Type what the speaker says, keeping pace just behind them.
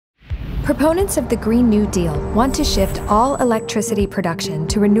Proponents of the Green New Deal want to shift all electricity production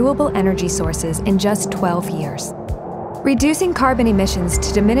to renewable energy sources in just 12 years. Reducing carbon emissions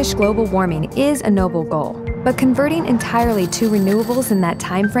to diminish global warming is a noble goal, but converting entirely to renewables in that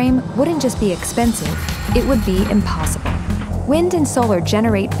timeframe wouldn't just be expensive, it would be impossible. Wind and solar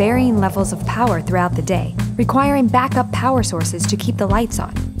generate varying levels of power throughout the day, requiring backup power sources to keep the lights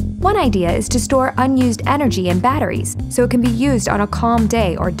on. One idea is to store unused energy in batteries so it can be used on a calm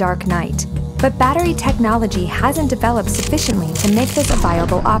day or dark night. But battery technology hasn't developed sufficiently to make this a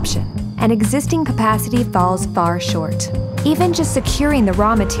viable option, and existing capacity falls far short. Even just securing the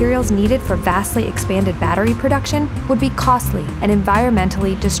raw materials needed for vastly expanded battery production would be costly and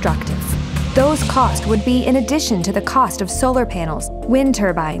environmentally destructive. Those costs would be in addition to the cost of solar panels, wind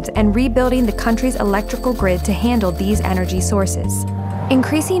turbines, and rebuilding the country's electrical grid to handle these energy sources.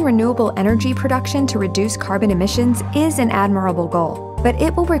 Increasing renewable energy production to reduce carbon emissions is an admirable goal, but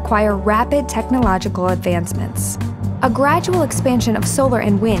it will require rapid technological advancements. A gradual expansion of solar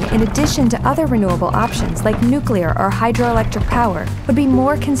and wind in addition to other renewable options like nuclear or hydroelectric power would be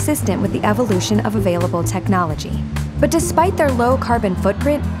more consistent with the evolution of available technology. But despite their low carbon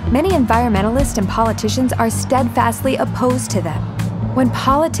footprint, many environmentalists and politicians are steadfastly opposed to them. When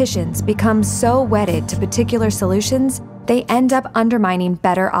politicians become so wedded to particular solutions, they end up undermining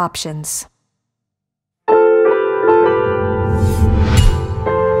better options.